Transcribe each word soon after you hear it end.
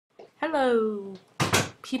Hello,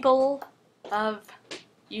 people of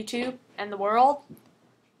YouTube and the world.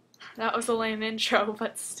 That was a lame intro,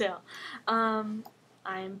 but still. I'm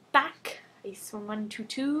back,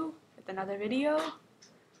 Ace1122, with another video.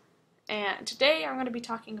 And today I'm going to be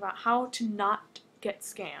talking about how to not get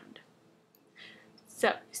scammed.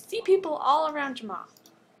 So, see people all around Jammas.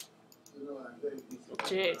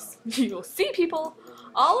 Jeez, you'll see people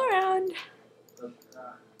all around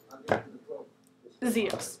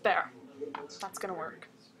Zeus. There. That's gonna work.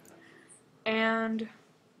 And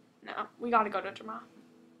no, we gotta go to Jammas.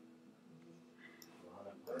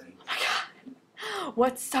 Oh my god.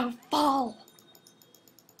 What's so full?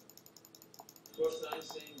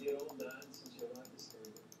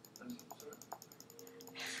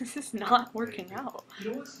 This is not working out.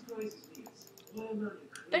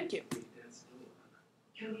 Thank you.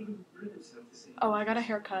 Oh, I got a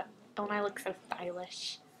haircut. Don't I look so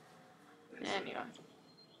stylish? Anyway.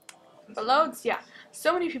 The loads, yeah.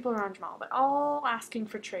 So many people around Jamal, but all asking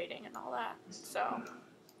for trading and all that. So,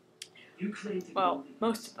 well,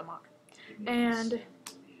 most of them are. And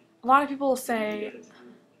a lot of people will say,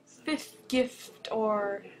 fifth gift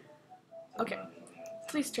or, okay,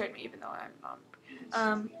 please trade me even though I'm not.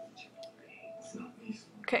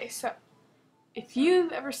 Okay, so, if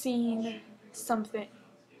you've ever seen something,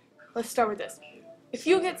 let's start with this. If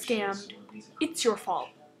you get scammed, it's your fault.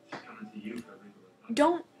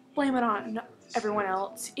 Don't blame it on everyone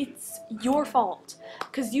else. It's your fault.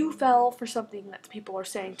 Because you fell for something that the people are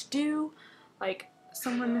saying to do. Like,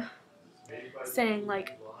 someone saying,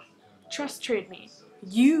 like, trust trade me.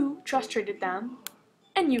 You trust traded them,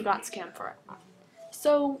 and you got scammed for it.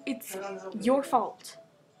 So, it's your fault.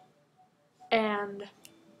 And,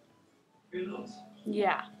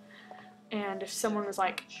 yeah. And if someone was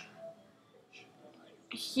like,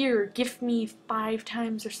 here, gift me 5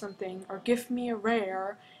 times or something, or gift me a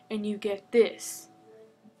rare, and you get this.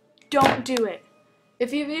 Don't do it.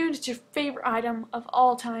 If it's your favorite item of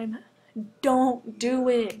all time, don't do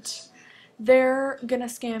it. They're gonna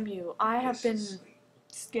scam you. I have been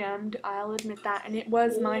scammed, I'll admit that, and it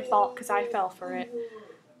was my fault because I fell for it.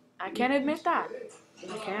 I can admit that.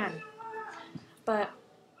 I can. But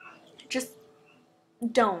just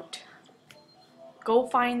don't. Go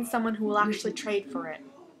find someone who will actually trade for it.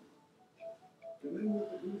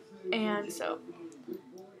 And so,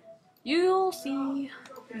 you'll see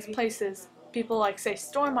these places, people like say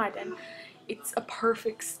Storm Iden, it's a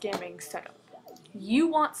perfect scamming setup. You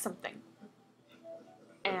want something.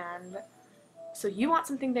 And so you want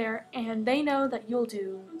something there, and they know that you'll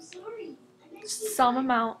do some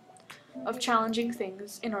amount of challenging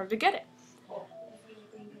things in order to get it.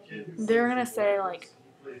 They're gonna say like,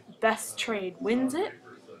 best trade wins it.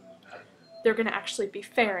 They're gonna actually be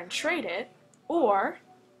fair and trade it, or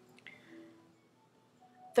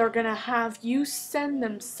they're gonna have you send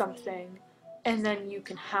them something and then you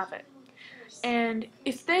can have it. And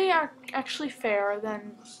if they are actually fair,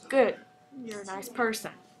 then good, you're a nice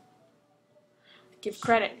person. Give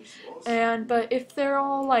credit. But if they're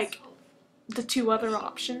all like the 2 other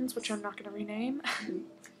options, which I'm not gonna rename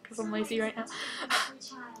because I'm lazy right now,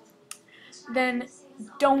 then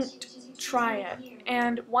don't try it.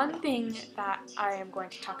 And one thing that I am going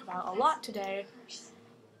to talk about a lot today,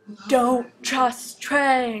 don't trust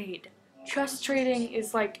trade. Trust trading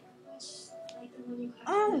is like,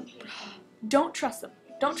 don't trust them.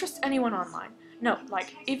 Don't trust anyone online. No,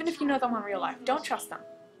 like, even if you know them on real life, don't trust them.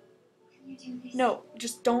 No,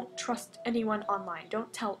 just don't trust anyone online.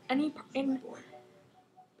 Don't tell any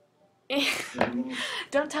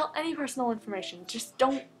don't tell any personal information. Just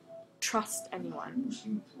don't trust anyone.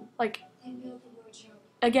 Like,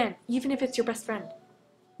 again, even if it's your best friend.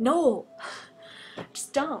 No!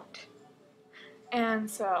 Just don't. And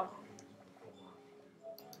so,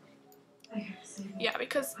 yeah,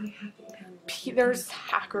 because there's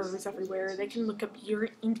hackers everywhere. They can look up your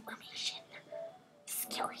information.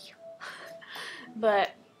 Scary.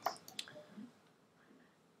 But,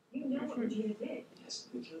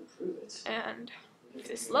 and if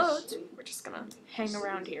this loads, we're just gonna hang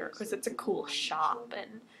around here because it's a cool shop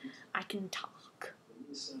and I can talk.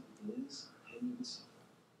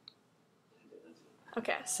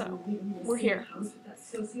 Okay, so we're here.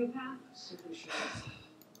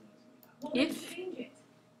 If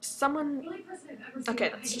someone,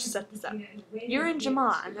 okay, let's just set this up. You're in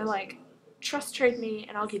Jammas and they're like, trust trade me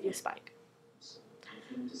and I'll give you a spike.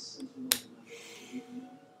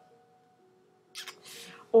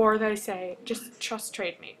 Or they say, just trust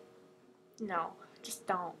trade me. No, just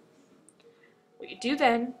don't. What you do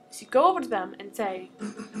then is you go over to them and say,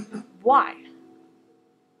 why?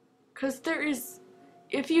 Because there is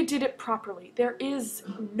if you did it properly, there is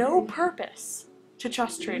no purpose to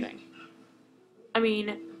trust trading. I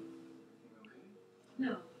mean,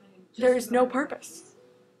 there is no purpose.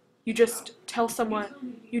 You just tell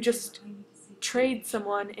someone, you just trade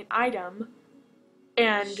someone an item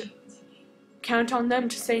and count on them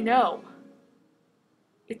to say no.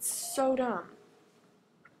 It's so dumb.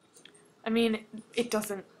 I mean, it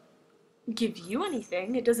doesn't give you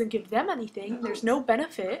anything. It doesn't give them anything. There's no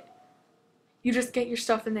benefit. You just get your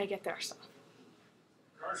stuff and they get their stuff.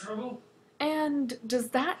 And does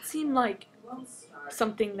that seem like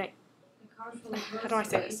something that, how do I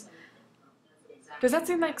say this? Does that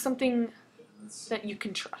seem like something that you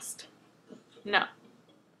can trust? No,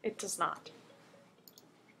 it does not.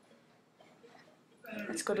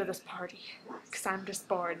 Let's go to this party, because I'm just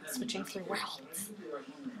bored switching through worlds.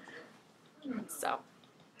 So,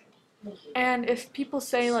 and if people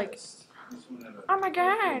say like, oh my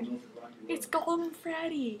god, it's Golden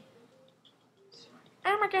Freddy.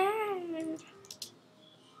 Oh my god.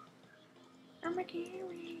 Oh my god.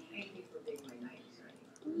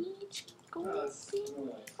 It's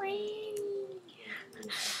Golden Freddy.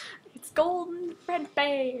 It's Golden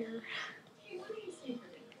Fredbear.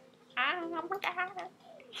 Oh my god.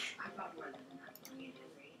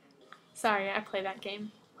 Sorry, I play that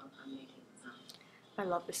game. I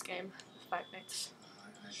love this game, Five Nights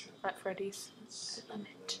at Freddy's. I love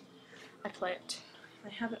it. I play it. I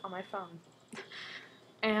have it on my phone.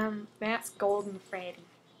 And that's Golden Freddy.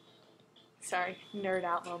 Sorry, nerd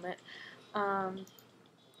out moment.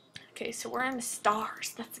 Okay, so we're in the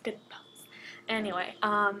stars. That's a good pose. Anyway,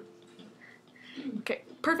 okay,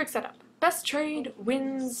 perfect setup. Best trade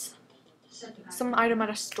wins some item at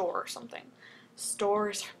a store or something.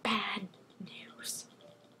 Stores are bad news.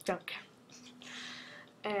 Don't care.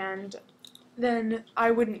 And then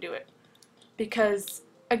I wouldn't do it. Because,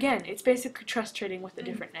 again, it's basically trust trading with a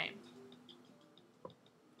different name.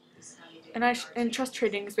 And trust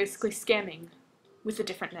trading is basically scamming with a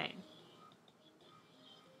different name.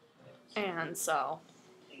 And so,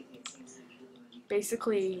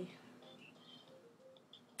 basically,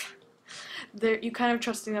 you kind of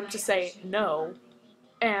trusting them to say no,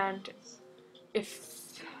 and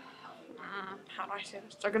if, how do I say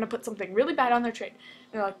this, they're going to put something really bad on their trade.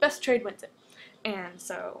 They're like, best trade wins it. And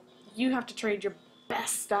so, you have to trade your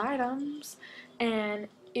best items, and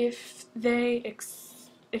if they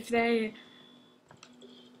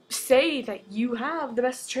say that you have the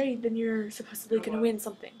best trade, then you're supposedly going to win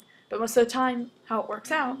something. But most of the time, how it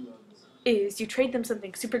works out is you trade them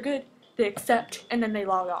something super good, they accept, and then they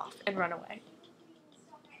log off and run away.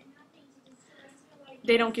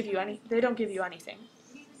 They don't give you anything.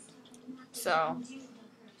 So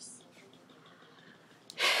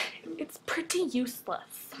it's pretty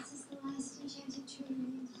useless.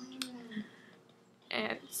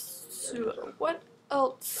 And so what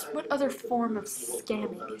else? What other form of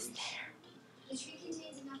scamming is there?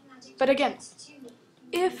 But again,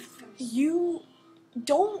 if you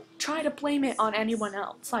don't try to blame it on anyone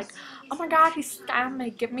else, like, oh my god, he scammed me,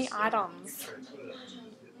 give me items.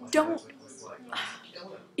 Don't.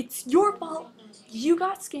 It's your fault. You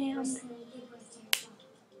got scammed.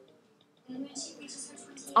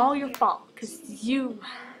 It's all your fault, because you.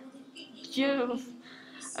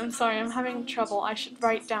 I'm sorry, I'm having trouble. I should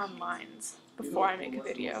write down lines before I make a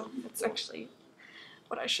video. That's actually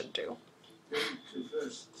what I should do.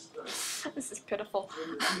 This is pitiful.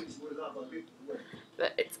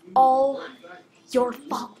 But it's all your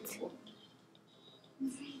fault.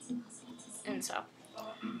 And so,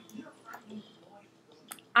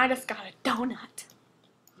 I just got a donut.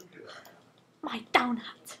 My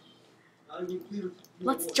donut.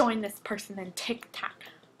 Let's join this person in tic-tac.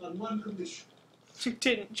 You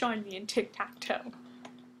didn't join me in tic-tac-toe.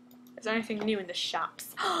 Is there anything new in the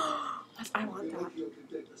shops? I want that.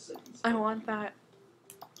 I want that.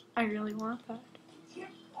 I really want that.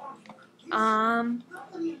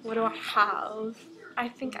 What do I have? I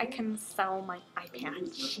think I can sell my eye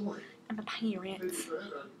patch. I'm a pirate.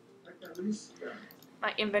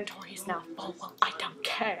 My inventory is now full. Well, I don't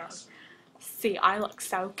care. See, I look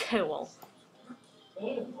so cool.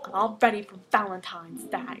 I'm all ready for Valentine's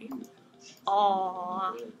Day.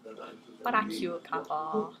 Aww. What a cute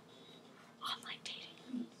couple. Online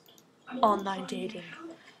dating. Online dating.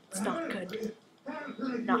 It's not good.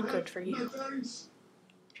 Not good for you.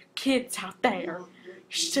 Your kids out there. You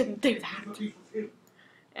shouldn't do that.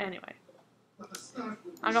 Anyway.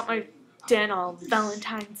 I got my den all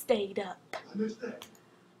Valentine's Day'd up.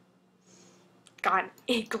 Got an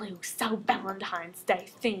igloo so Valentine's Day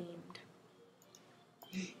themed.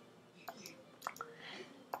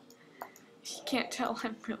 If you can't tell,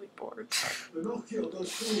 I'm really bored. So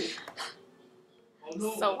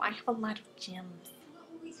I have a lot of gems.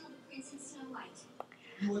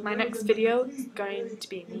 My next video is going to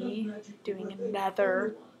be me doing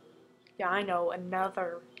another, yeah I know,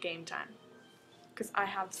 another game time. Because I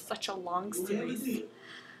have such a long series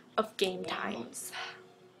of game times.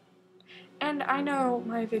 And I know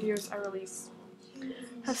my videos I release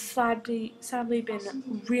have sadly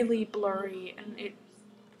been really blurry, and it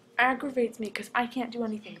aggravates me because I can't do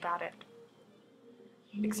anything about it.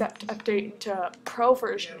 Except update into pro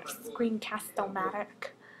version of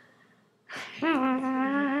Screencast-O-Matic.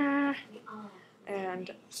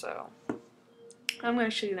 And so I'm going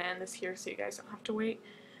to show you the end this here so you guys don't have to wait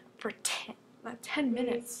for 10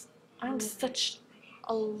 minutes. I was such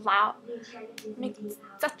make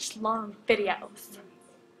such long videos.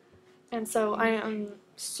 And so I am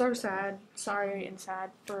so sad, sorry and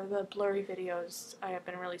sad for the blurry videos I have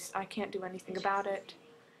been released. I can't do anything about it.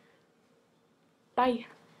 Bye.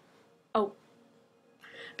 Oh,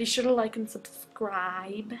 be sure to like and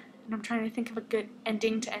subscribe. And I'm trying to think of a good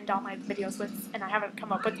ending to end all my videos with, and I haven't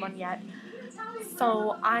come up with one yet.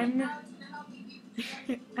 So I'm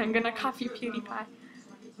gonna copy PewDiePie.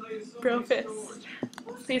 Bro fist.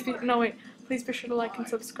 Please be please be sure to like and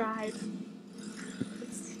subscribe.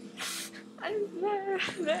 I'm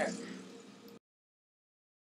there.